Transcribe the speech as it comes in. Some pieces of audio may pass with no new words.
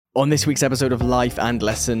On this week's episode of Life and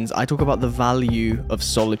Lessons, I talk about the value of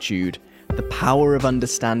solitude, the power of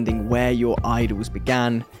understanding where your idols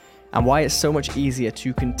began, and why it's so much easier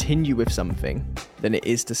to continue with something than it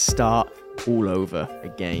is to start all over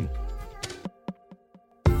again.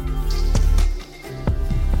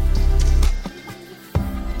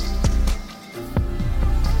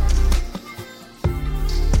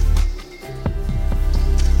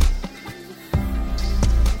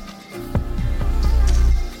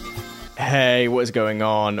 Hey, what is going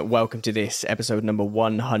on? Welcome to this episode number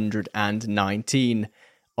 119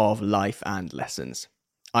 of Life and Lessons.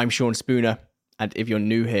 I'm Sean Spooner, and if you're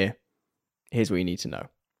new here, here's what you need to know.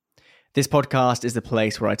 This podcast is the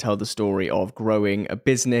place where I tell the story of growing a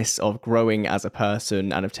business, of growing as a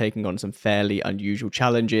person, and of taking on some fairly unusual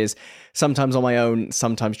challenges, sometimes on my own,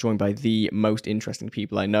 sometimes joined by the most interesting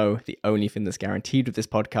people I know. The only thing that's guaranteed with this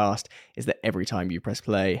podcast is that every time you press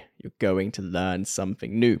play, you're going to learn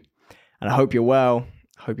something new. And I hope you're well.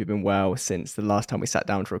 I hope you've been well since the last time we sat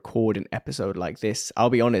down to record an episode like this.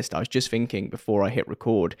 I'll be honest, I was just thinking before I hit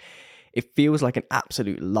record, it feels like an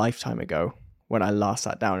absolute lifetime ago when I last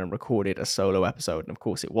sat down and recorded a solo episode. And of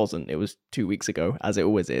course it wasn't. It was 2 weeks ago, as it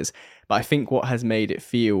always is. But I think what has made it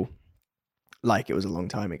feel like it was a long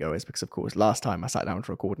time ago is because, of course, last time I sat down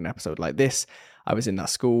to record an episode like this, I was in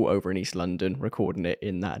that school over in East London, recording it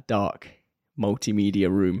in that dark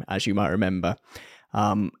multimedia room, as you might remember.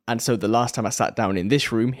 And so the last time I sat down in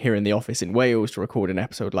this room here in the office in Wales to record an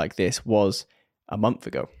episode like this was a month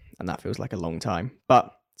ago. And that feels like a long time, but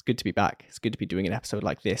it's good to be back. It's good to be doing an episode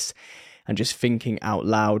like this and just thinking out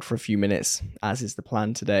loud for a few minutes, as is the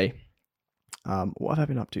plan today. What have I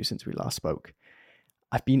been up to since we last spoke?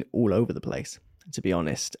 I've been all over the place, to be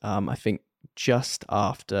honest. I think just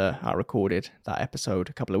after I recorded that episode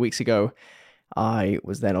a couple of weeks ago, I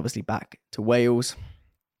was then obviously back to Wales.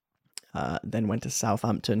 Then went to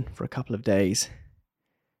Southampton for a couple of days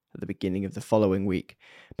at the beginning of the following week.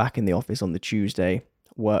 Back in the office on the Tuesday,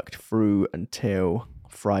 worked through until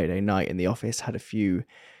Friday night in the office, had a few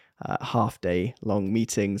half-day long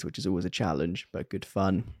meetings, which is always a challenge, but good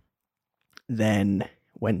fun. Then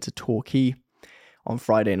went to Torquay on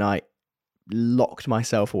Friday night, locked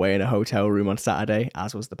myself away in a hotel room on Saturday,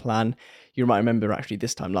 as was the plan. You might remember actually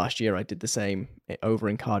this time last year, I did the same over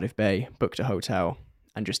in Cardiff Bay, booked a hotel,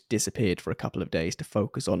 and just disappeared for a couple of days to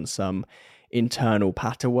focus on some internal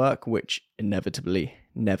patter work, which inevitably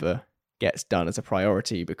never gets done as a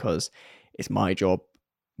priority because it's my job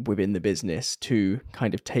within the business to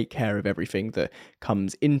kind of take care of everything that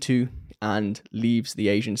comes into and leaves the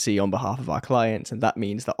agency on behalf of our clients. And that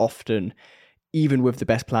means that often, even with the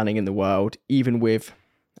best planning in the world, even with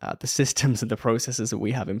the systems and the processes that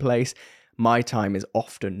we have in place, my time is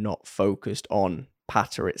often not focused on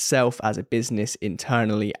Patter itself as a business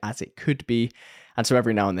internally as it could be. And so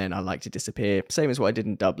every now and then I like to disappear, same as what I did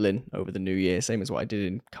in Dublin over the New Year, same as what I did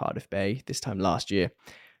in Cardiff Bay this time last year.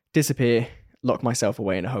 Disappear, lock myself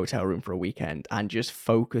away in a hotel room for a weekend and just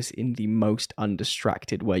focus in the most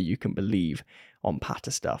undistracted way you can believe on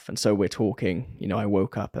Patter stuff. And so we're talking, I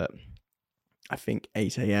woke up at I think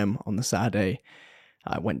 8 a.m. on the Saturday.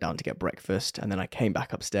 I went down to get breakfast and then I came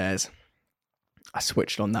back upstairs. I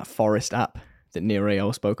switched on that Forest app that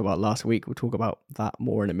Nirael spoke about last week. We'll talk about that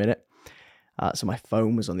more in a minute. So my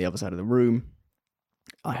phone was on the other side of the room.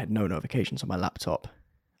 I had no notifications on my laptop.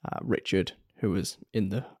 Richard, who was in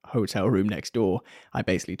the hotel room next door, I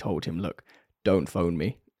basically told him, look, don't phone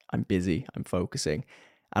me. I'm busy. I'm focusing.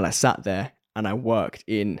 And I sat there and I worked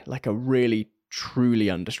in like a really, truly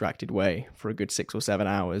undistracted way for a good 6 or 7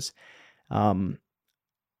 hours. I've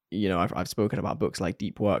spoken about books like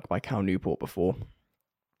Deep Work by Cal Newport before.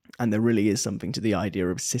 And there really is something to the idea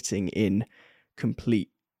of sitting in complete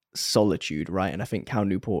solitude, right? And I think Cal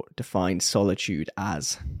Newport defines solitude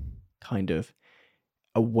as kind of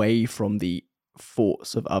away from the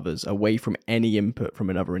thoughts of others, away from any input from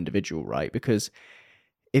another individual, right? Because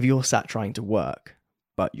if you're sat trying to work,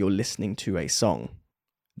 but you're listening to a song,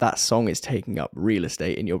 that song is taking up real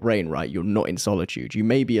estate in your brain, right? You're not in solitude. You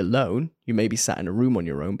may be alone, you may be sat in a room on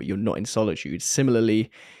your own, but you're not in solitude.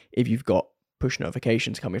 Similarly, if you've got push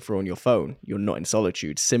notifications coming through on your phone, you're not in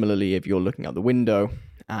solitude. Similarly, if you're looking out the window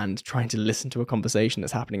and trying to listen to a conversation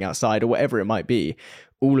that's happening outside or whatever it might be,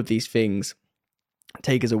 all of these things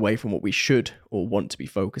take us away from what we should or want to be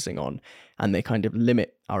focusing on, and they kind of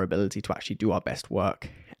limit our ability to actually do our best work.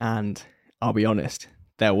 And I'll be honest,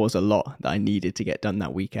 there was a lot that I needed to get done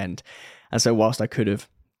that weekend. And so whilst I could have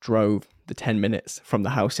drove the 10 minutes from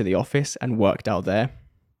the house to the office and worked out there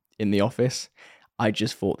in the office, I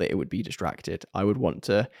just thought that it would be distracted. I would want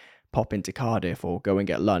to pop into Cardiff or go and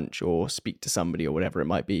get lunch or speak to somebody or whatever it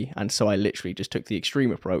might be. And so I literally just took the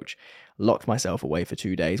extreme approach, locked myself away for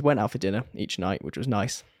 2 days, went out for dinner each night, which was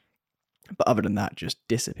nice. But other than that, just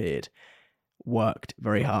disappeared, worked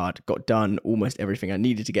very hard, got done almost everything I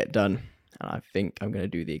needed to get done. And I think I'm going to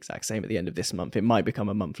do the exact same at the end of this month. It might become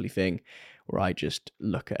a monthly thing where I just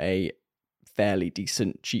look at a fairly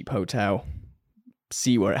decent, cheap hotel,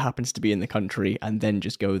 see where it happens to be in the country, and then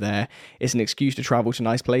just go there. It's an excuse to travel to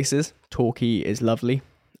nice places. Torquay is lovely.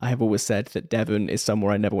 I have always said that Devon is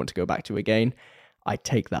somewhere I never want to go back to again. I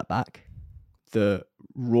take that back. The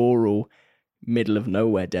rural, middle of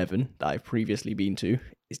nowhere Devon that I've previously been to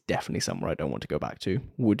is definitely somewhere I don't want to go back to.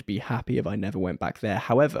 Would be happy if I never went back there.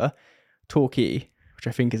 However, Torquay, which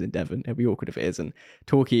I think is in Devon, it'd be awkward if it isn't.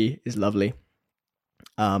 Torquay is lovely.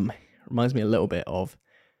 Reminds me a little bit of,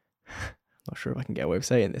 not sure if I can get away with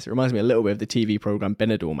saying this, it reminds me a little bit of the TV program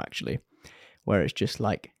Benidorm, actually, where it's just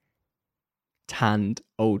like tanned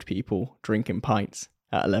old people drinking pints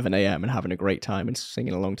at 11 a.m. and having a great time and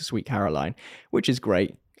singing along to Sweet Caroline, which is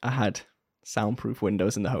great. I had soundproof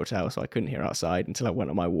windows in the hotel, so I couldn't hear outside until I went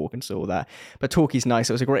on my walk and saw that. But Torquay's nice,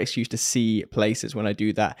 so it's a great excuse to see places when I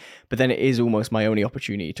do that. But then it is almost my only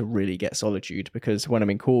opportunity to really get solitude, because when I'm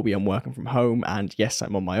in Corby, I'm working from home, and yes,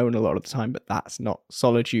 I'm on my own a lot of the time, but that's not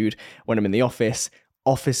solitude. When I'm in the office,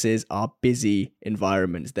 offices are busy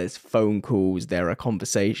environments. There's phone calls, there are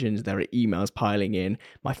conversations, there are emails piling in,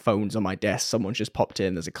 my phone's on my desk, someone's just popped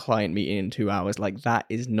in, there's a client meeting in 2 hours. Like, that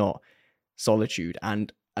is not solitude.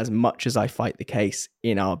 And as much as I fight the case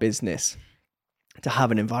in our business to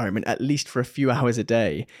have an environment, at least for a few hours a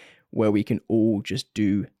day, where we can all just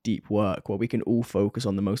do deep work, where we can all focus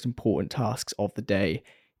on the most important tasks of the day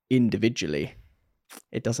individually,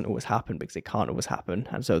 it doesn't always happen, because it can't always happen.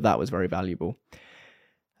 And so that was very valuable.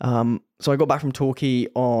 So I got back from Torquay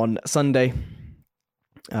on Sunday,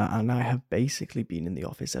 and I have basically been in the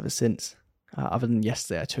office ever since. Other than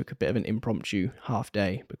yesterday, I took a bit of an impromptu half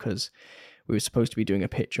day because we were supposed to be doing a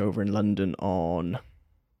pitch over in London on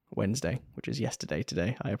Wednesday, which is yesterday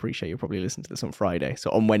today. I appreciate you'll probably listen to this on Friday. So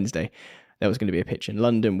on Wednesday, there was going to be a pitch in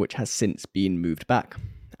London, which has since been moved back.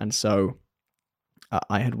 And so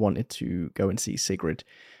I had wanted to go and see Sigrid,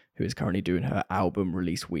 who is currently doing her album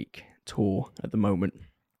release week tour at the moment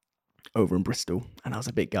over in Bristol. And I was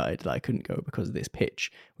a bit gutted that I couldn't go because of this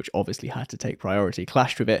pitch, which obviously had to take priority,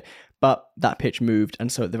 clashed with it. But that pitch moved.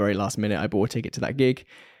 And so at the very last minute, I bought a ticket to that gig.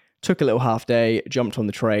 Took a little half day, jumped on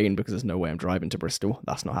the train because there's no way I'm driving to Bristol.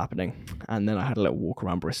 That's not happening. And then I had a little walk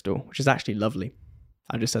around Bristol, which is actually lovely.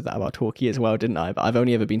 I just said that about Torquay as well, didn't I? But I've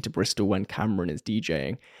only ever been to Bristol when Cameron is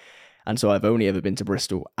DJing. And so I've only ever been to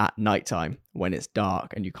Bristol at nighttime when it's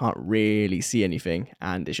dark and you can't really see anything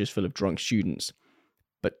and it's just full of drunk students.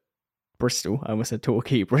 But Bristol, I almost said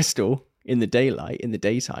Torquay, Bristol in the daylight, in the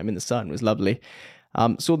daytime, in the sun was lovely.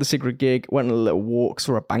 Saw the Sigrid gig, went on a little walk,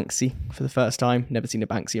 saw a Banksy for the first time. Never seen a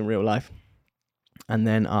Banksy in real life. And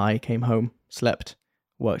then I came home, slept,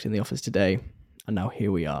 worked in the office today, and now here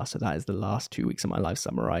we are. So that is the last 2 weeks of my life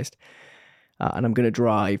summarized. And I'm going to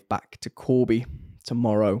drive back to Corby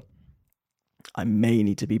tomorrow. I may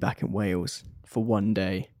need to be back in Wales for 1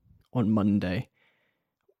 day on Monday,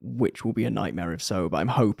 which will be a nightmare if so, but I'm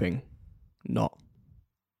hoping not.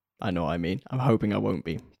 I know what I mean. I'm hoping I won't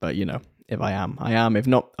be, but you know, if I am, I am. If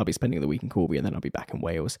not, I'll be spending the week in Corby and then I'll be back in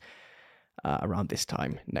Wales around this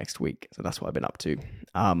time next week. So that's what I've been up to.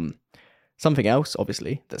 Something else,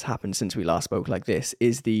 obviously, that's happened since we last spoke like this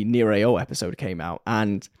is the Near AO episode came out.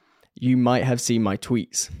 And you might have seen my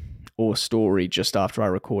tweets or story just after I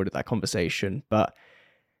recorded that conversation. But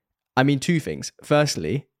I mean, two things.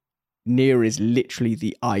 Firstly, Near is literally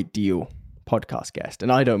the ideal podcast guest.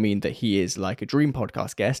 And I don't mean that he is like a dream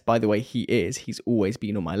podcast guest. By the way, he is. He's always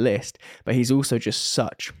been on my list. But he's also just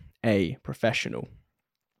such a professional.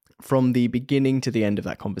 From the beginning to the end of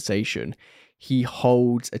that conversation, he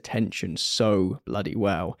holds attention so bloody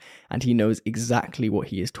well. And he knows exactly what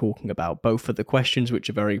he is talking about, both for the questions which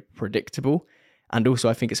are very predictable, and also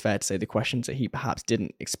I think it's fair to say the questions that he perhaps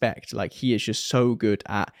didn't expect. Like, he is just so good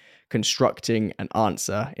at constructing an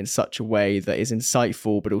answer in such a way that is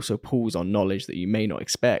insightful, but also pulls on knowledge that you may not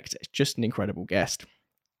expect. It's just an incredible guest.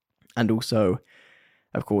 And also,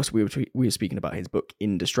 of course, we were speaking about his book,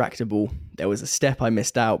 Indistractable. There was a step I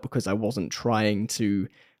missed out because I wasn't trying to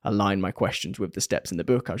align my questions with the steps in the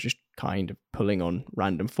book. I was just kind of pulling on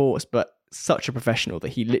random thoughts, but such a professional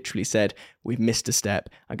that he literally said, we've missed a step.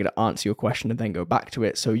 I'm going to answer your question and then go back to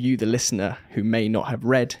it. So you, the listener, who may not have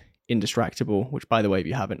read Indistractable, which, by the way, if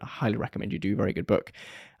you haven't, I highly recommend you do. Very good book.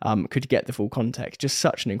 Could get the full context. Just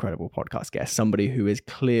such an incredible podcast guest. Somebody who is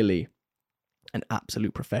clearly an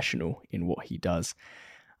absolute professional in what he does.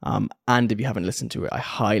 And if you haven't listened to it, I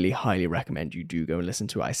highly, highly recommend you do go and listen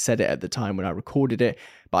to it. I said it at the time when I recorded it,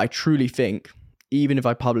 but I truly think even if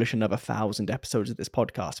I publish another 1,000 episodes of this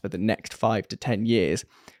podcast for the next 5 to 10 years,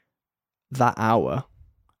 that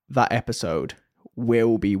episode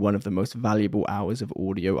will be one of the most valuable hours of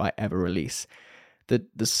audio I ever release.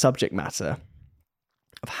 The subject matter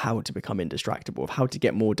of how to become indistractable, of how to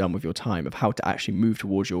get more done with your time, of how to actually move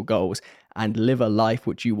towards your goals and live a life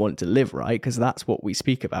which you want to live, right? Because that's what we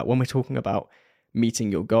speak about. When we're talking about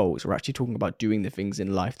meeting your goals, we're actually talking about doing the things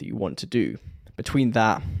in life that you want to do. Between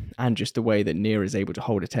that and just the way that Nir is able to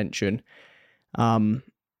hold attention,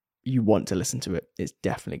 you want to listen to it. It's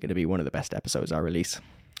definitely going to be one of the best episodes I release.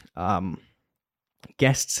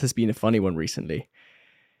 Guests has been a funny one recently.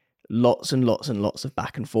 Lots and lots and lots of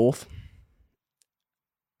back and forth.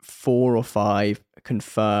 4 or 5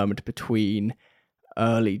 confirmed between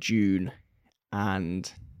early June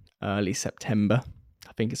and early September.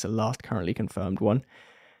 I think it's the last currently confirmed one.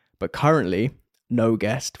 But currently, no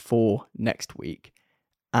guest for next week.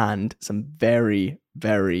 And some very,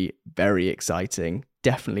 very, very exciting,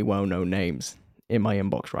 definitely well-known names in my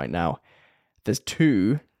inbox right now. There's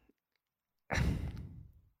two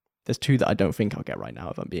that I don't think I'll get right now,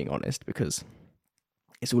 if I'm being honest, because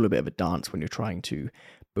it's all a bit of a dance when you're trying to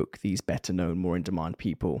book these better known, more in demand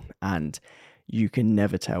people, and you can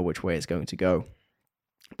never tell which way it's going to go.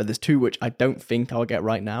 But there's 2 which I don't think I'll get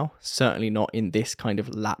right now, certainly not in this kind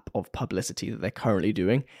of lap of publicity that they're currently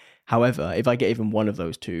doing. However, if I get even one of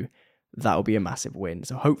those 2, that'll be a massive win.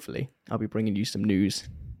 So hopefully I'll be bringing you some news,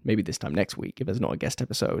 maybe this time next week, if there's not a guest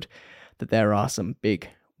episode, that there are some big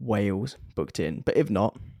whales booked in. But if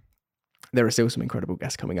not, there are still some incredible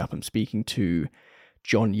guests coming up. I'm speaking to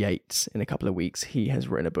John Yates in a couple of weeks. He has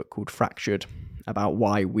written a book called Fractured about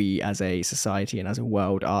why we as a society and as a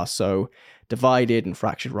world are so divided and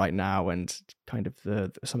fractured right now, and kind of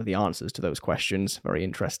some of the answers to those questions. Very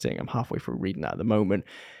interesting. I'm halfway through reading that at the moment.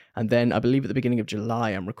 And then I believe at the beginning of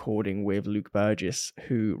July, I'm recording with Luke Burgess,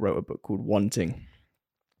 who wrote a book called Wanting,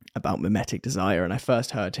 about mimetic desire. And I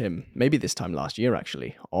first heard him maybe this time last year,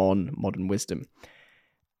 actually, on Modern Wisdom.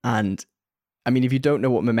 And I mean, if you don't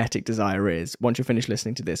know what mimetic desire is, once you're finished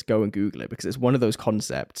listening to this, go and Google it, because it's one of those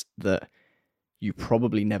concepts that you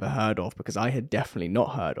probably never heard of, because I had definitely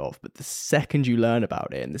not heard of. But the second you learn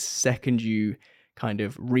about it, and the second you kind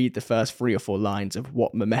of read the first 3 or 4 lines of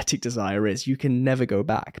what mimetic desire is, you can never go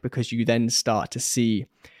back, because you then start to see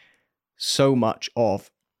so much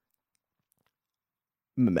of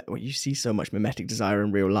mimetic desire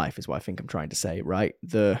in real life, is what I think I'm trying to say, right?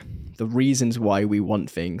 The reasons why we want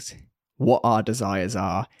things, what our desires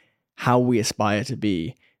are, how we aspire to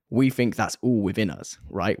be, we think that's all within us,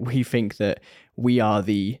 right? We think that we are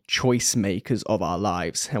the choice makers of our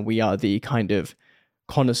lives, and we are the kind of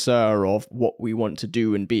connoisseur of what we want to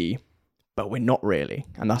do and be, but we're not really.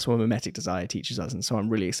 And that's what mimetic desire teaches us. And so I'm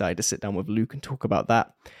really excited to sit down with Luke and talk about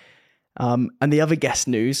that. And the other guest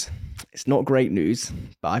news, it's not great news,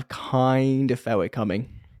 but I've kind of felt it coming,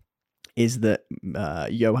 is that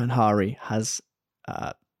Johan Hari has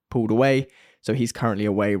pulled away. So he's currently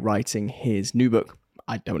away writing his new book.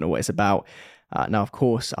 I don't know what it's about. Now, of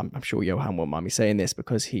course, I'm sure Johan won't mind me saying this,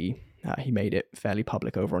 because he made it fairly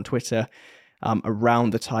public over on Twitter.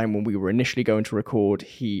 Around the time when we were initially going to record,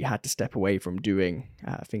 he had to step away from doing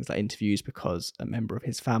things like interviews because a member of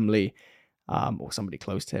his family or somebody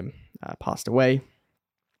close to him passed away.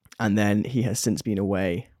 And then he has since been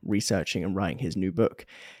away researching and writing his new book.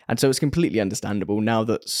 And so it's completely understandable now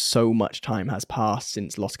that so much time has passed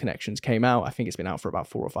since Lost Connections came out. I think it's been out for about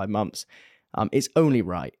 4 or 5 months. It's only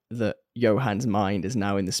right that Johan's mind is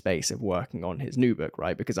now in the space of working on his new book,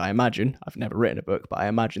 right? Because I imagine, I've never written a book, but I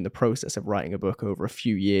imagine the process of writing a book over a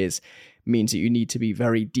few years means that you need to be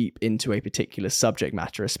very deep into a particular subject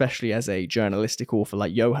matter, especially as a journalistic author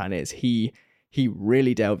like Johan is. He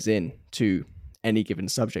really delves into any given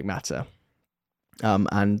subject matter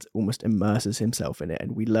and almost immerses himself in it.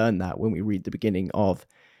 And we learn that when we read the beginning of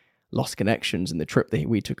Lost Connections and the trip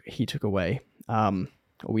that he took away.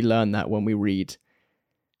 We learn that when we read,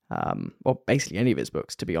 basically any of his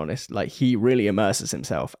books, to be honest. Like, he really immerses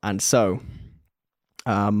himself. And so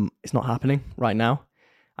it's not happening right now.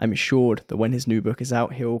 I'm assured that when his new book is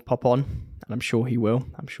out, he'll pop on, and I'm sure he will.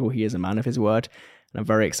 I'm sure he is a man of his word, and I'm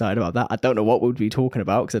very excited about that. I don't know what we'll be talking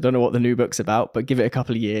about, because I don't know what the new book's about, but give it a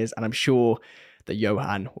couple of years, and I'm sure that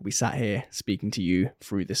Johan will be sat here speaking to you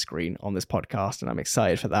through the screen on this podcast, and I'm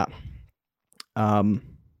excited for that.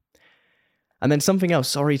 And then something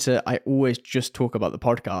else, I always just talk about the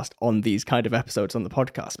podcast on these kind of episodes on the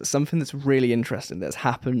podcast, but something that's really interesting that's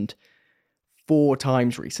happened 4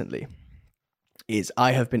 times recently is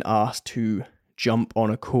I have been asked to jump on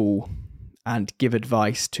a call and give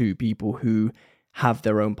advice to people who have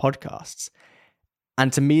their own podcasts.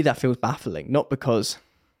 And to me, that feels baffling, not because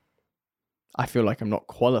I feel like I'm not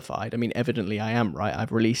qualified. I mean, evidently I am, right?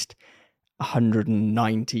 I've released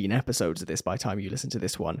 119 episodes of this by the time you listen to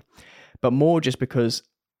this one, but more just because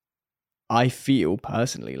I feel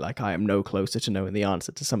personally like I am no closer to knowing the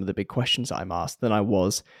answer to some of the big questions I'm asked than I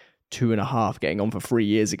was 2.5 getting on for 3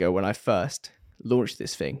 years ago when I first launched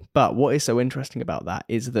this thing. But what is so interesting about that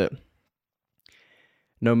is that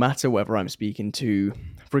no matter whether I'm speaking to,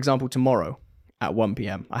 for example, tomorrow at 1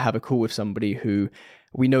 p.m, I have a call with somebody who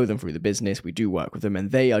we know them through the business, we do work with them,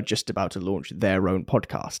 and they are just about to launch their own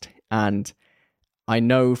podcast. And I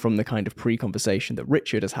know from the kind of pre-conversation that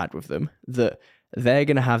Richard has had with them that they're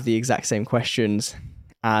going to have the exact same questions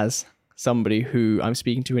as somebody who I'm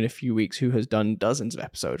speaking to in a few weeks who has done dozens of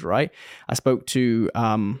episodes, right? I spoke to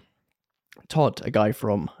Todd, a guy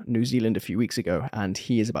from New Zealand, a few weeks ago, and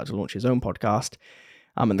he is about to launch his own podcast.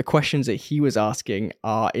 And the questions that he was asking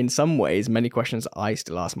are, in some ways, many questions I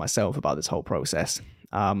still ask myself about this whole process.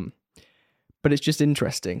 But it's just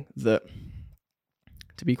interesting that,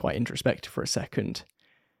 to be quite introspective for a second,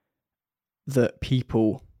 that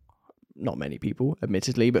people, not many people,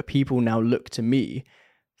 admittedly, but people now look to me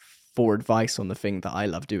for advice on the thing that I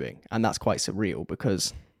love doing. And that's quite surreal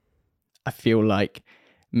because I feel like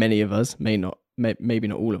many of us, maybe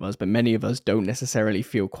not all of us, but many of us don't necessarily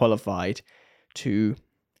feel qualified to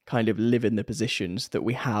kind of live in the positions that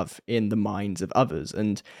we have in the minds of others.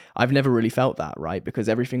 And I've never really felt that, right? Because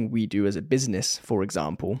everything we do as a business, for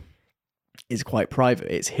example, is quite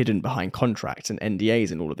private. It's hidden behind contracts and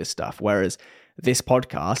NDAs and all of this stuff. Whereas this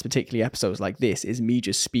podcast, particularly episodes like this, is me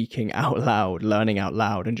just speaking out loud, learning out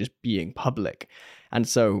loud, and just being public. And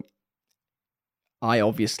so I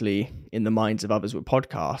obviously, in the minds of others with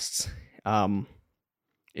podcasts,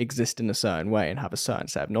 exist in a certain way and have a certain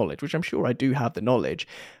set of knowledge, which I'm sure I do have the knowledge.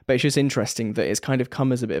 But it's just interesting that it's kind of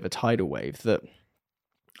come as a bit of a tidal wave that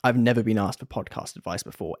I've never been asked for podcast advice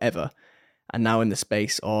before, ever. And now in the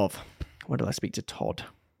space of, when did I speak to Todd?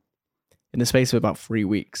 In the space of about 3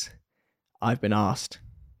 weeks, I've been asked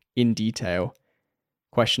in detail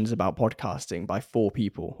questions about podcasting by 4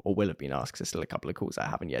 people, or will have been asked, because there's still a couple of calls I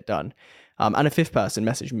haven't yet done. And a 5th person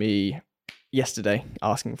messaged me yesterday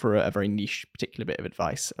asking for a very niche particular bit of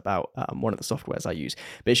advice about one of the softwares I use.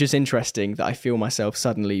 But it's just interesting that I feel myself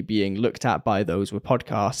suddenly being looked at by those with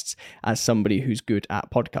podcasts as somebody who's good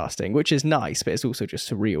at podcasting, which is nice, but it's also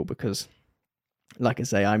just surreal because, like I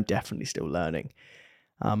say, I'm definitely still learning.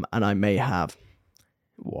 And I may have,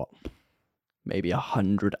 maybe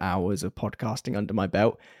 100 hours of podcasting under my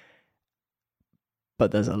belt.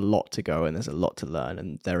 But there's a lot to go and there's a lot to learn.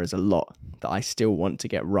 And there is a lot that I still want to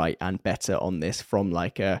get right and better on this, from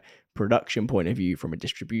like a production point of view, from a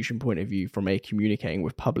distribution point of view, from a communicating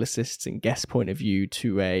with publicists and guest point of view,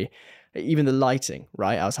 to even the lighting,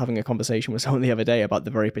 right? I was having a conversation with someone the other day about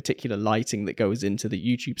the very particular lighting that goes into the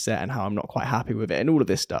YouTube set and how I'm not quite happy with it and all of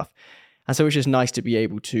this stuff. And so it's just nice to be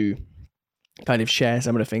able to kind of share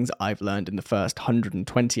some of the things that I've learned in the first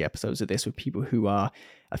 120 episodes of this with people who are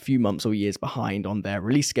a few months or years behind on their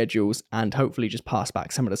release schedules, and hopefully just pass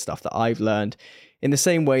back some of the stuff that I've learned in the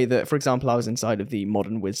same way that, for example, I was inside of the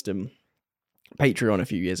Modern Wisdom Patreon a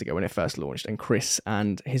few years ago when it first launched, and Chris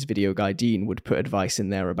and his video guy Dean would put advice in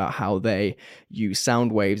there about how they use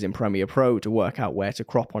sound waves in Premiere Pro to work out where to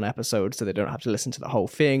crop on episodes so they don't have to listen to the whole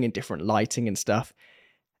thing, and different lighting and stuff.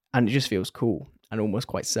 And it just feels cool and almost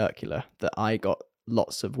quite circular that I got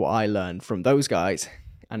lots of what I learned from those guys,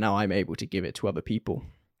 and now I'm able to give it to other people.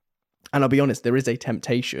 And I'll be honest, there is a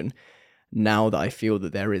temptation now that I feel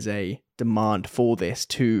that there is a demand for this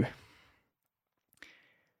to,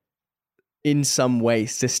 in some way,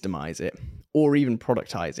 systemize it or even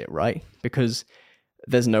productize it, right? Because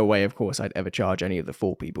there's no way, of course, I'd ever charge any of the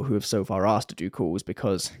 4 people who have so far asked to do calls,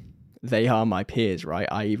 because they are my peers, right?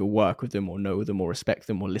 I either work with them or know them or respect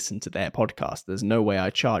them or listen to their podcast. There's no way I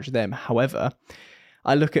charge them. However,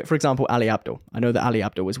 I look at, for example, Ali Abdaal. I know that Ali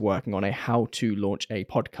Abdaal was working on a how to launch a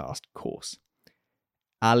podcast course.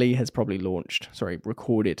 Ali has probably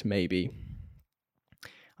recorded maybe,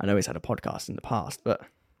 I know he's had a podcast in the past, but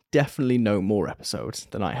definitely no more episodes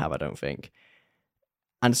than I have, I don't think.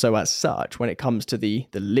 And so as such, when it comes to the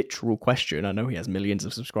literal question, I know he has millions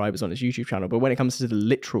of subscribers on his YouTube channel, but when it comes to the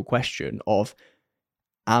literal question of,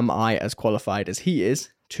 am I as qualified as he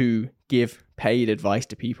is to give paid advice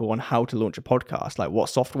to people on how to launch a podcast? Like,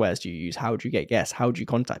 what softwares do you use? How do you get guests? How do you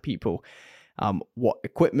contact people? What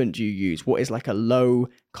equipment do you use? What is like a low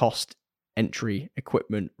cost entry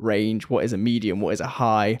equipment range, what is a medium, what is a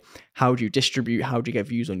high, how do you distribute, how do you get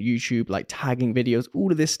views on YouTube, like tagging videos,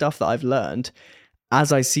 all of this stuff that I've learned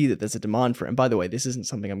as I see that there's a demand for it. And by the way, this isn't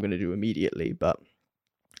something I'm going to do immediately, but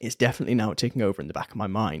it's definitely now taking over in the back of my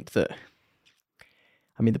mind that,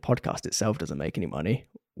 I mean, the podcast itself doesn't make any money.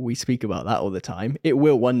 We speak about that all the time. It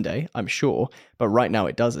will one day, I'm sure, but right now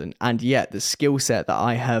it doesn't. And yet the skill set that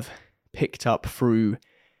I have picked up through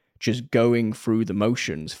just going through the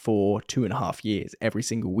motions for 2.5 years, every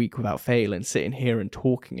single week without fail, and sitting here and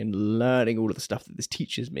talking and learning all of the stuff that this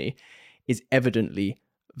teaches me is evidently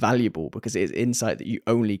valuable, because it is insight that you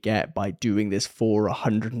only get by doing this for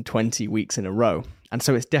 120 weeks in a row. And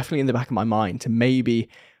so it's definitely in the back of my mind to maybe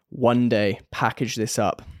one day package this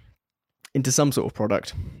up into some sort of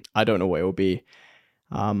product. I don't know what it will be,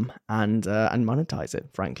 and monetize it,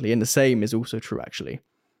 frankly. And the same is also true, actually,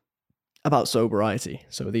 about sobriety.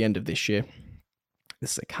 So at the end of this year,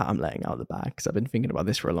 this is a cat I'm letting out of the bag because I've been thinking about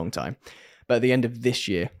this for a long time. But at the end of this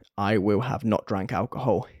year, I will have not drank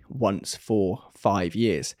alcohol once for 5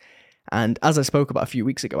 years. And as I spoke about a few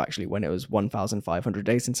weeks ago, actually, when it was 1,500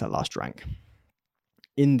 days since I last drank,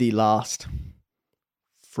 in the last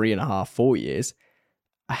 3.5, 4 years,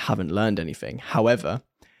 I haven't learned anything. However,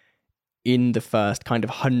 in the first kind of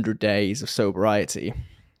 100 days of sobriety,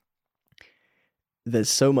 there's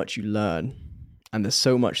so much you learn, and there's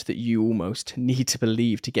so much that you almost need to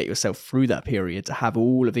believe to get yourself through that period to have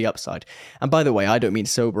all of the upside. And by the way, I don't mean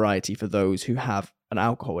sobriety for those who have an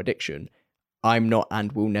alcohol addiction. I'm not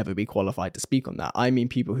and will never be qualified to speak on that. I mean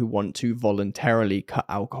people who want to voluntarily cut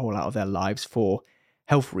alcohol out of their lives for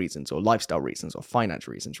health reasons or lifestyle reasons or finance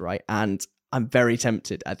reasons, right? And I'm very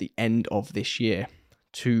tempted at the end of this year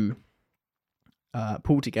to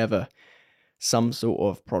pull together some sort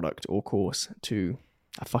of product or course to,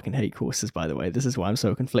 I fucking hate courses, by the way, this is why I'm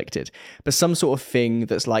so conflicted, but some sort of thing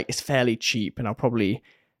that's like, it's fairly cheap, and I'll probably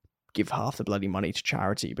give half the bloody money to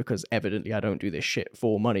charity because evidently I don't do this shit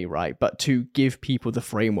for money, right? But to give people the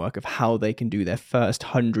framework of how they can do their first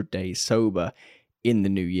 100 days sober in the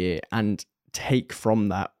new year and take from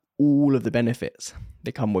that all of the benefits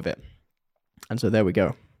that come with it. And so there we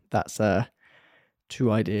go. That's 2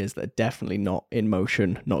 ideas that are definitely not in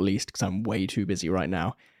motion, not least because I'm way too busy right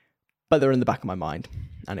now, but they're in the back of my mind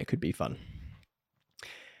and it could be fun.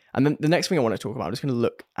 And then the next thing I want to talk about, I'm just going to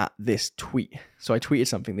look at this tweet. So I tweeted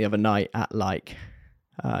something the other night at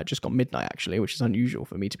just got midnight actually, which is unusual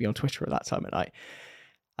for me to be on Twitter at that time of night.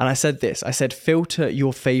 And I said this, I said, filter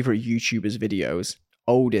your favorite YouTubers' videos,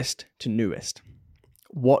 oldest to newest.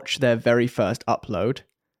 Watch their very first upload.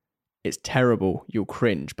 It's terrible, you'll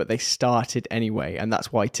cringe, but they started anyway. And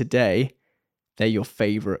that's why today they're your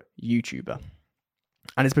favorite YouTuber.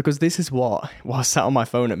 And it's because this is while I sat on my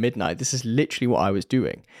phone at midnight, this is literally what I was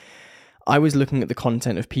doing. I was looking at the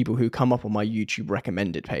content of people who come up on my YouTube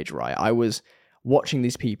recommended page, right? I was watching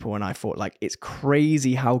these people and I thought, like, it's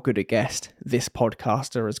crazy how good a guest this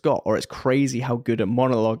podcaster has got, or it's crazy how good at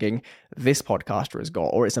monologuing this podcaster has got,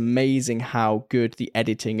 or it's amazing how good the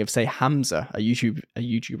editing of, say, Hamza, a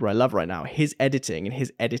YouTuber I love right now, his editing and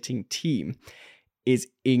his editing team is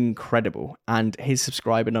incredible, and his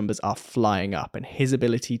subscriber numbers are flying up, and his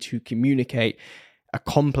ability to communicate a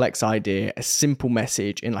complex idea, a simple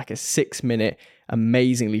message in like a 6-minute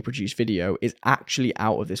amazingly produced video is actually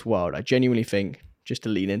out of this world. I genuinely think, just to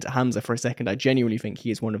lean into Hamza for a second, I genuinely think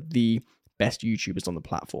he is one of the best YouTubers on the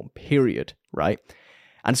platform, period, right?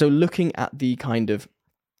 And so looking at the kind of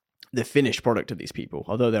the finished product of these people,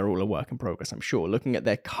 although they're all a work in progress, I'm sure, looking at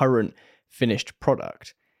their current finished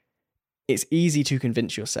product, it's easy to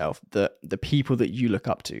convince yourself that the people that you look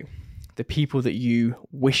up to, the people that you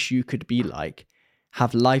wish you could be like,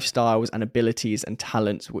 have lifestyles and abilities and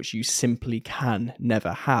talents which you simply can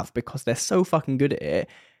never have because they're so fucking good at it.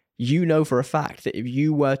 You know for a fact that if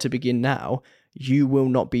you were to begin now, you will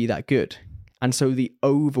not be that good. And so the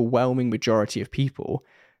overwhelming majority of people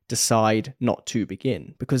decide not to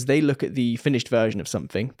begin because they look at the finished version of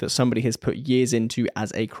something that somebody has put years into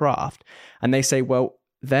as a craft and they say, well,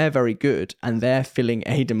 they're very good and they're filling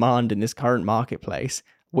a demand in this current marketplace,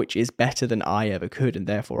 which is better than I ever could, and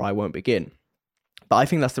therefore I won't begin. But I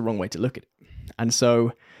think that's the wrong way to look at it. And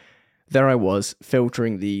so there I was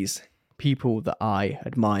filtering these people that I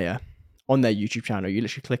admire on their YouTube channel. You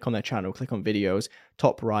literally click on their channel, click on videos,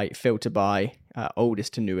 top right, filter by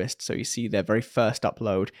oldest to newest. So you see their very first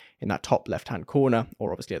upload in that top left-hand corner,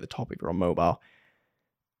 or obviously at the top if you're on mobile.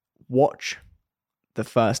 Watch the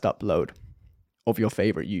first upload of your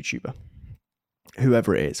favorite YouTuber,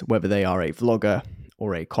 whoever it is, whether they are a vlogger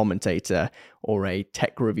or a commentator or a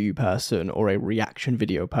tech review person or a reaction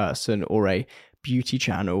video person or a beauty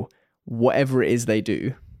channel, whatever it is they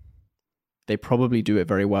do, They probably do it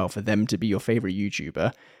very well for them to be your favorite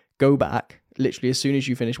YouTuber. Go back, literally as soon as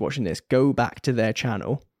you finish watching this, go back to their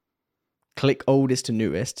channel, click oldest to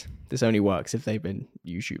newest. This only works if they've been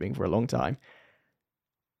YouTubing for a long time.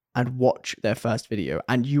 And watch their first video,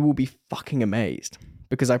 and you will be fucking amazed.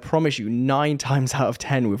 Because I promise you, 9 times out of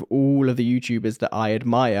 10 with all of the YouTubers that I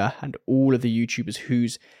admire and all of the YouTubers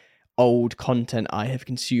whose old content I have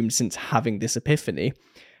consumed since having this epiphany,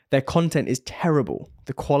 their content is terrible.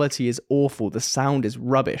 The quality is awful. The sound is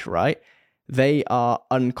rubbish, right? They are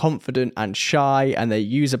unconfident and shy, and they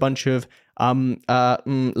use a bunch of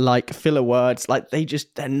like filler words. Like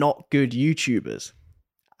they're not good YouTubers.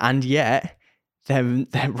 And yet, they're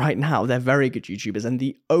right now, they're very good YouTubers. And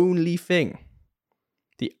the only thing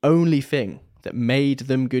that made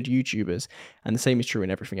them good YouTubers, and the same is true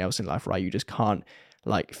in everything else in life, right? You just can't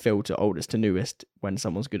like filter oldest to newest when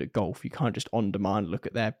someone's good at golf. You can't just on demand look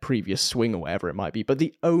at their previous swing or whatever it might be. But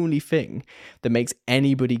the only thing that makes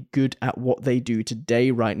anybody good at what they do today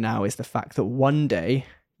right now is the fact that one day,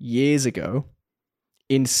 years ago,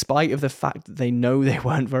 in spite of the fact that they know they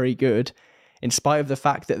weren't very good, in spite of the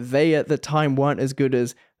fact that they at the time weren't as good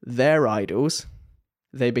as their idols,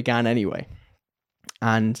 they began anyway.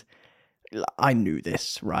 And I knew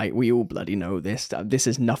this, right? We all bloody know this. This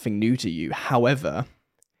is nothing new to you. However,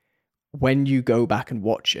 when you go back and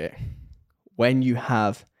watch it, when you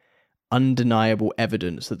have undeniable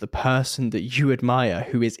evidence that the person that you admire,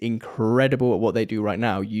 who is incredible at what they do right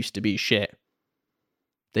now, used to be shit,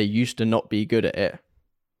 they used to not be good at it,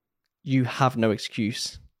 you have no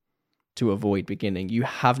excuse to avoid beginning. You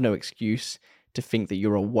have no excuse to think that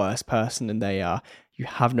you're a worse person than they are. You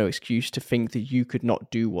have no excuse to think that you could not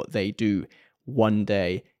do what they do one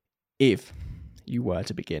day if you were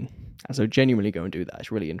to begin. And so genuinely go and do that.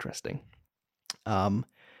 It's really interesting. And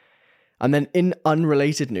then in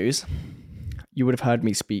unrelated news, you would have heard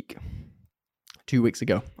me speak 2 weeks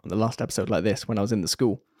ago on the last episode like this when I was in the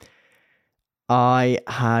school. I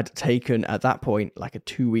had taken at that point like a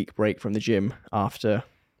 2-week break from the gym after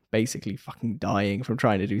basically fucking dying from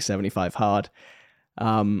trying to do 75 hard.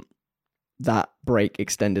 That break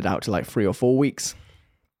extended out to like 3 or 4 weeks.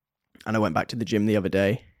 And I went back to the gym the other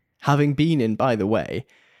day, having been in, by the way,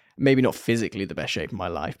 maybe not physically the best shape of my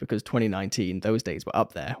life, because 2019, those days were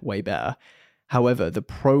up there, way better. However, the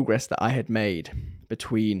progress that I had made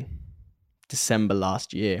between December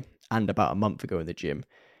last year and about a month ago in the gym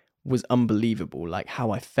was unbelievable. Like how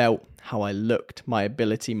I felt, how I looked, my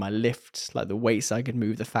ability, my lifts, like the weights I could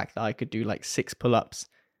move, the fact that I could do like 6 pull-ups.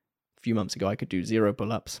 A few months ago, I could do 0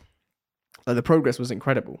 pull-ups. Like the progress was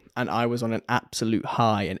incredible, and I was on an absolute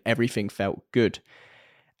high and everything felt good.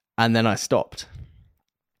 And then I stopped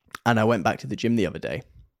and I went back to the gym the other day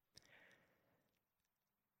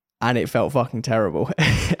and it felt fucking terrible.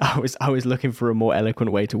 I was looking for a more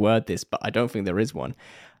eloquent way to word this, but I don't think there is one.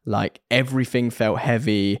 Like everything felt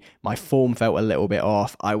heavy. My form felt a little bit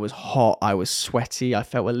off. I was hot. I was sweaty. I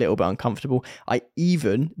felt a little bit uncomfortable. I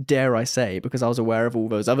even, dare I say, because I was aware of all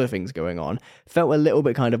those other things going on, felt a little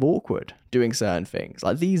bit kind of awkward doing certain things.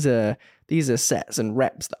 Like these are sets and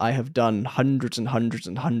reps that I have done hundreds and hundreds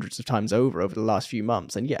and hundreds of times over the last few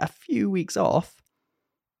months. And yet a few weeks off,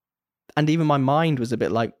 and even my mind was a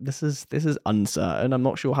bit like, this is uncertain. I'm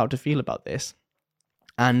not sure how to feel about this.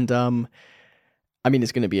 And I mean,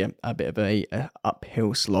 it's going to be a bit of a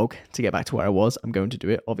uphill slog to get back to where I was. I'm going to do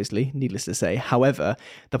it, obviously, needless to say. However,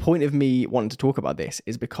 the point of me wanting to talk about this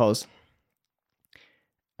is because,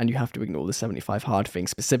 and you have to ignore the 75 hard thing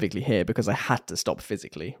specifically here, because I had to stop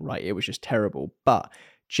physically, right? It was just terrible. But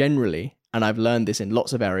generally, and I've learned this in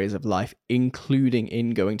lots of areas of life, including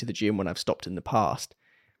in going to the gym when I've stopped in the past,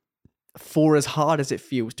 for as hard as it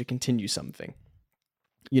feels to continue something,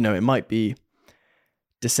 it might be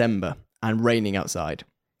December and raining outside,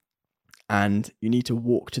 and you need to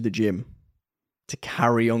walk to the gym to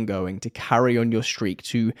carry on going, to carry on your streak,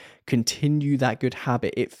 to continue that good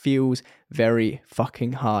habit. It feels very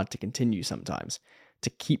fucking hard to continue sometimes,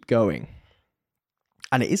 to keep going.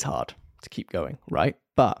 And it is hard to keep going, right?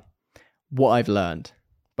 But what I've learned,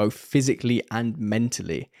 both physically and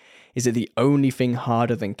mentally, is that the only thing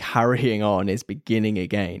harder than carrying on is beginning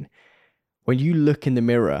again. When you look in the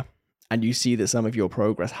mirror and you see that some of your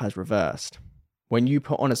progress has reversed, when you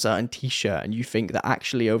put on a certain t-shirt and you think that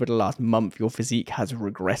actually over the last month your physique has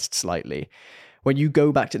regressed slightly, when you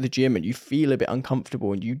go back to the gym and you feel a bit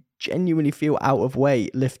uncomfortable and you genuinely feel out of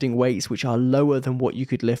weight lifting weights which are lower than what you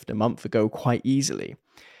could lift a month ago quite easily,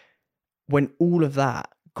 when all of that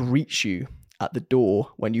greets you at the door,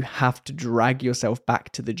 when you have to drag yourself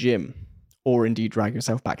back to the gym, or indeed drag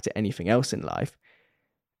yourself back to anything else in life,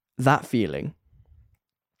 that feeling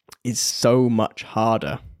is so much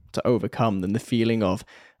harder to overcome than the feeling of,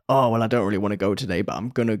 oh, well, I don't really want to go today, but I'm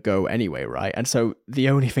going to go anyway, right? And so the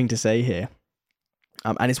only thing to say here,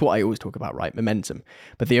 and it's what I always talk about, right? Momentum.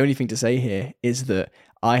 But the only thing to say here is that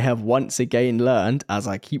I have once again learned, as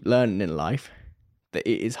I keep learning in life, that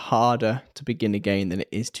it is harder to begin again than it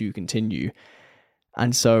is to continue.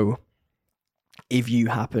 And so if you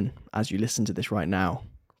happen, as you listen to this right now,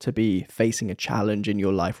 to be facing a challenge in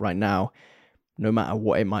your life right now, no matter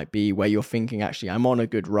what it might be, where you're thinking, actually, I'm on a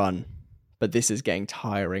good run, but this is getting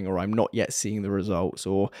tiring, or I'm not yet seeing the results,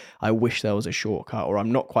 or I wish there was a shortcut, or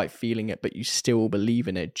I'm not quite feeling it, but you still believe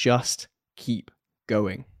in it, just keep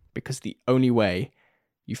going. Because the only way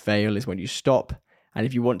you fail is when you stop. And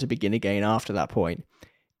if you want to begin again after that point,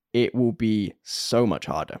 it will be so much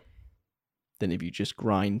harder than if you just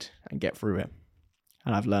grind and get through it.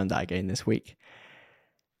 And I've learned that again this week.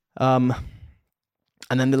 And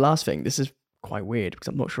then the last thing, this is quite weird because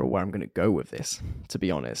I'm not sure where I'm going to go with this, to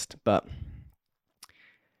be honest, but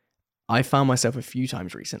I found myself a few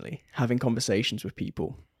times recently having conversations with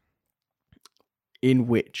people in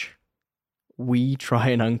which we try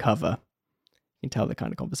and uncover, you can tell the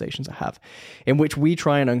kind of conversations I have, in which we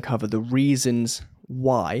try and uncover the reasons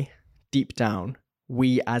why, deep down,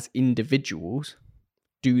 we as individuals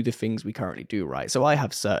do the things we currently do, right? So I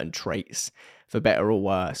have certain traits, for better or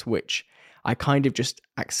worse, which I kind of just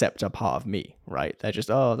accept are part of me, right? They're just,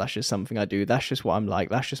 oh, that's just something I do. That's just what I'm like.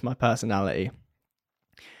 That's just my personality.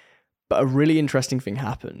 But a really interesting thing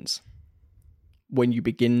happens when you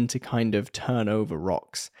begin to kind of turn over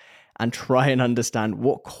rocks and try and understand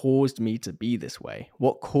what caused me to be this way,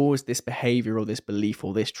 what caused this behavior or this belief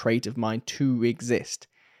or this trait of mine to exist.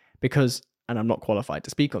 Because, and I'm not qualified to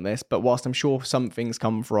speak on this, but whilst I'm sure some things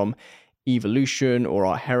come from evolution or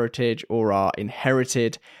our heritage or are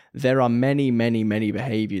inherited, there are many, many, many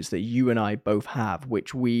behaviors that you and I both have,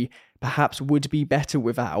 which we perhaps would be better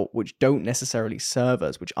without, which don't necessarily serve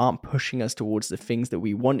us, which aren't pushing us towards the things that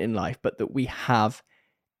we want in life, but that we have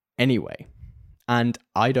anyway. And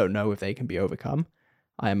I don't know if they can be overcome.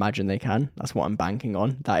 I imagine they can. That's what I'm banking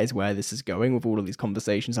on. That is where this is going with all of these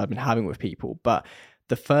conversations I've been having with people. But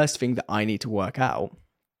the first thing that I need to work out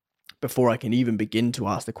before I can even begin to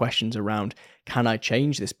ask the questions around, can I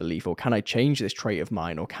change this belief, or can I change this trait of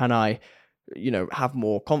mine, or can I, have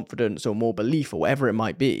more confidence or more belief, or whatever it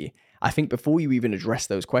might be, I think before you even address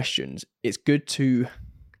those questions, it's good to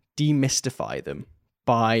demystify them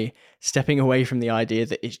by stepping away from the idea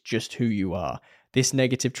that it's just who you are. This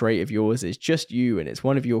negative trait of yours is just you, and it's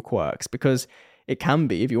one of your quirks, because it can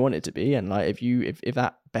be if you want it to be, and like if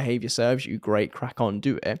that behavior serves you, great, crack on,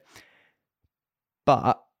 do it.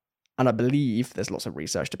 But, and I believe there's lots of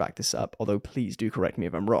research to back this up, although please do correct me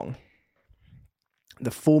if I'm wrong, the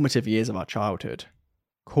formative years of our childhood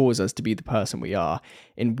cause us to be the person we are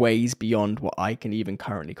in ways beyond what I can even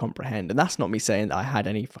currently comprehend. And that's not me saying that I had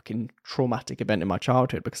any fucking traumatic event in my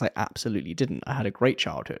childhood, because I absolutely didn't. I had a great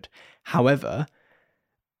childhood. However,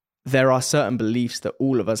 there are certain beliefs that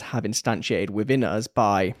all of us have instantiated within us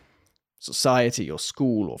by society or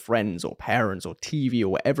school or friends or parents or TV or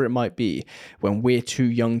whatever it might be, when we're too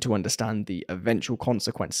young to understand the eventual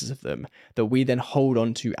consequences of them, that we then hold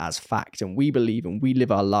on to as fact, and we believe and we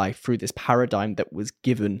live our life through this paradigm that was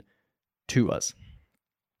given to us.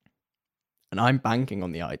 And I'm banking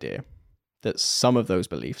on the idea that some of those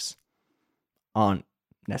beliefs aren't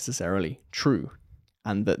necessarily true,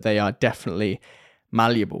 and that they are definitely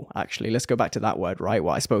malleable. Actually, let's go back to that word, right?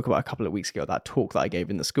 What I spoke about a couple of weeks ago, that talk that I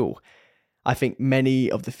gave in the school. I think many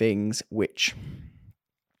of the things which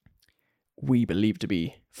we believe to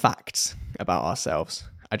be facts about ourselves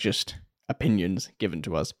are just opinions given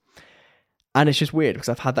to us. And it's just weird, because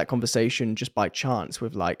I've had that conversation just by chance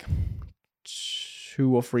with like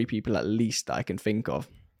 2 or 3 people at least that I can think of,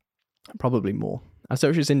 probably more. And so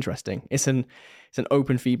it's just interesting. It's an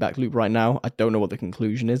open feedback loop right now. I don't know what the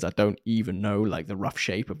conclusion is. I don't even know like the rough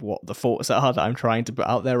shape of what the thoughts are that I'm trying to put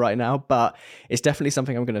out there right now, but it's definitely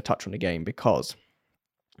something I'm going to touch on again, because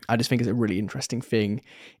I just think it's a really interesting thing.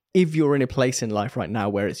 If you're in a place in life right now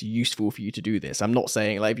where it's useful for you to do this, I'm not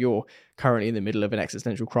saying like if you're currently in the middle of an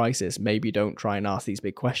existential crisis, maybe don't try and ask these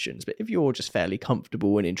big questions. But if you're just fairly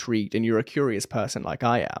comfortable and intrigued and you're a curious person like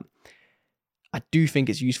I am, I do think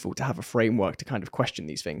it's useful to have a framework to kind of question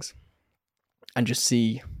these things and just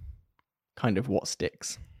see kind of what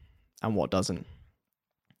sticks and what doesn't.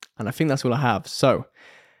 And I think that's all I have. So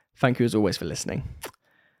thank you as always for listening.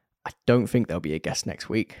 I don't think there'll be a guest next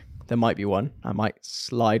week. There might be one. I might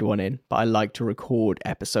slide one in, but I like to record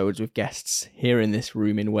episodes with guests here in this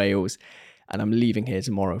room in Wales. And I'm leaving here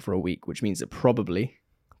tomorrow for a week, which means that probably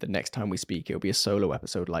the next time we speak, it'll be a solo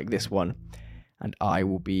episode like this one. And I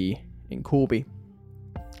will be in Corby.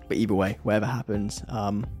 But either way, whatever happens,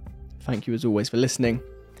 thank you as always for listening.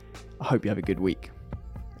 I hope you have a good week.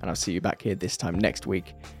 And I'll see you back here this time next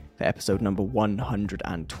week for episode number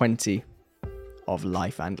 120 of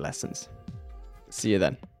Life and Lessons. See you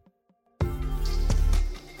then.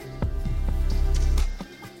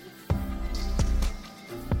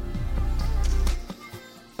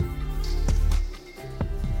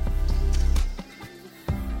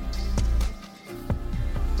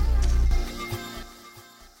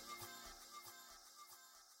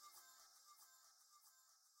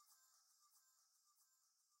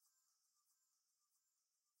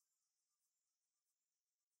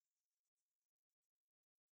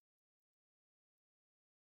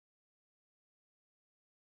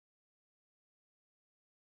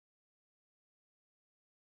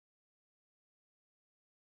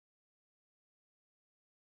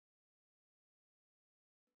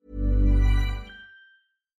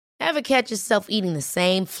 Ever catch yourself eating the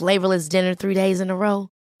same flavorless dinner 3 days in a row?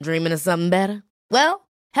 Dreaming of something better? Well,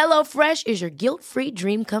 HelloFresh is your guilt-free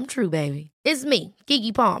dream come true, baby. It's me,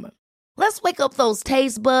 Keke Palmer. Let's wake up those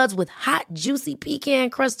taste buds with hot, juicy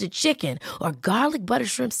pecan-crusted chicken or garlic butter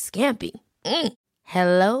shrimp scampi.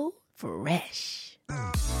 Hello Fresh.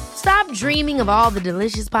 Stop dreaming of all the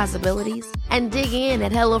delicious possibilities and dig in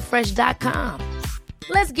at HelloFresh.com.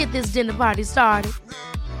 Let's get this dinner party started.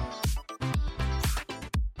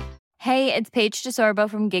 Hey, it's Paige DeSorbo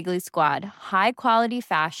from Giggly Squad. High quality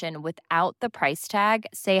fashion without the price tag.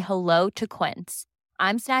 Say hello to Quince.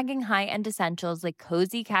 I'm snagging high-end essentials like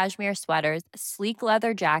cozy cashmere sweaters, sleek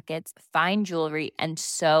leather jackets, fine jewelry, and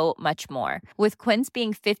so much more. With Quince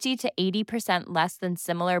being 50 to 80% less than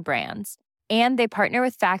similar brands. And they partner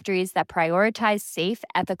with factories that prioritize safe,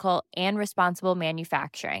 ethical, and responsible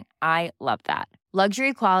manufacturing. I love that.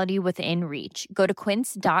 Luxury quality within reach. Go to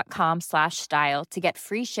quince.com/style to get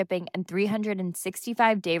free shipping and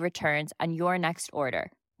 365-day returns on your next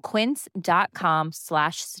order.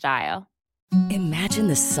 Quince.com/style. Imagine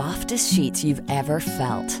the softest sheets you've ever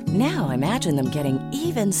felt. Now imagine them getting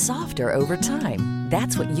even softer over time.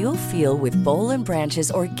 That's what you'll feel with Boll &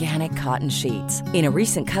 Branch's organic cotton sheets. In a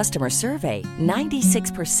recent customer survey,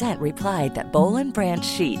 96% replied that Boll & Branch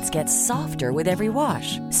sheets get softer with every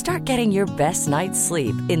wash. Start getting your best night's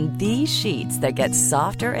sleep in these sheets that get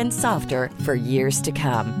softer and softer for years to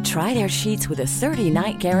come. Try their sheets with a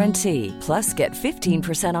 30-night guarantee. Plus, get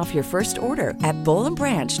 15% off your first order at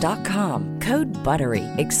bollandbranch.com. Code BUTTERY.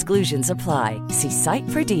 Exclusions apply. See site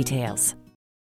for details.